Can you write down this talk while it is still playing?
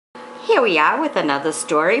here we are with another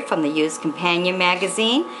story from the Used Companion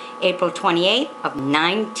magazine, April 28th of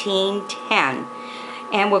 1910.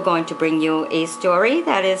 And we're going to bring you a story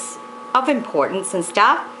that is of importance and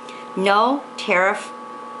stuff. No Tariff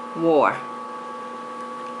War.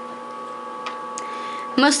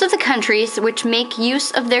 Most of the countries which make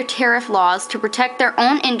use of their tariff laws to protect their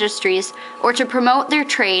own industries or to promote their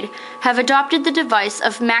trade have adopted the device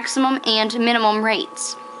of maximum and minimum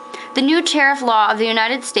rates. The new tariff law of the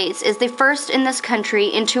United States is the first in this country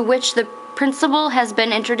into which the principle has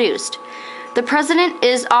been introduced. The President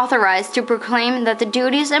is authorized to proclaim that the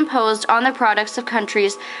duties imposed on the products of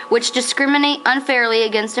countries which discriminate unfairly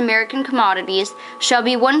against American commodities shall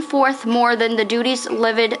be 1/4 more than the duties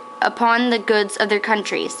levied upon the goods of their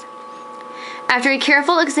countries. After a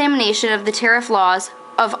careful examination of the tariff laws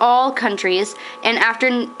of all countries, and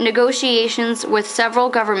after negotiations with several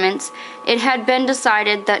governments, it had been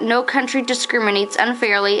decided that no country discriminates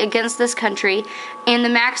unfairly against this country, and the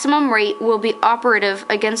maximum rate will be operative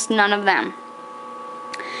against none of them.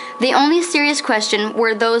 The only serious question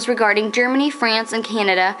were those regarding Germany, France, and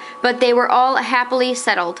Canada, but they were all happily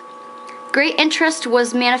settled. Great interest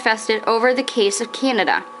was manifested over the case of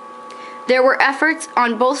Canada. There were efforts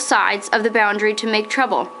on both sides of the boundary to make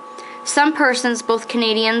trouble. Some persons, both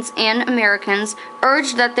Canadians and Americans,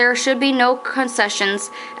 urged that there should be no concessions,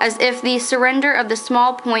 as if the surrender of the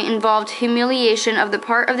small point involved humiliation of the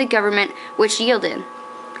part of the government which yielded.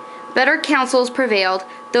 Better counsels prevailed.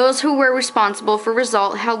 Those who were responsible for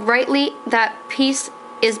result held rightly that peace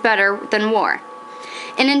is better than war,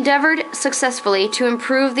 and endeavored successfully to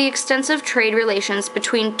improve the extensive trade relations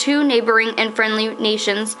between two neighboring and friendly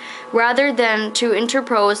nations, rather than to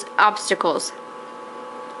interpose obstacles.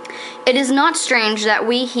 It is not strange that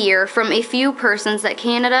we hear from a few persons that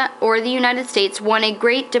Canada or the United States won a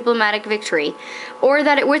great diplomatic victory, or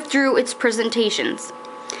that it withdrew its presentations.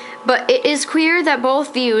 But it is clear that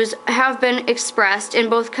both views have been expressed in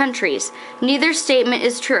both countries. Neither statement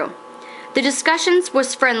is true. The discussions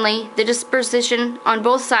was friendly, the disposition on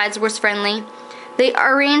both sides was friendly, the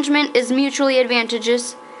arrangement is mutually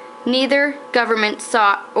advantageous, neither government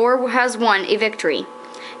sought or has won a victory,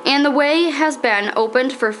 and the way has been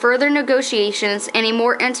opened for further negotiations and a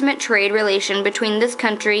more intimate trade relation between this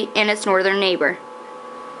country and its northern neighbor.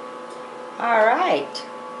 All right.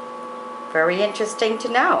 Very interesting to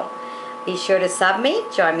know. Be sure to sub me,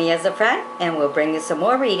 join me as a friend, and we'll bring you some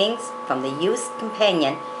more readings from the Used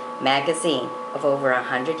Companion magazine of over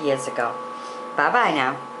 100 years ago. Bye-bye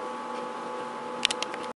now.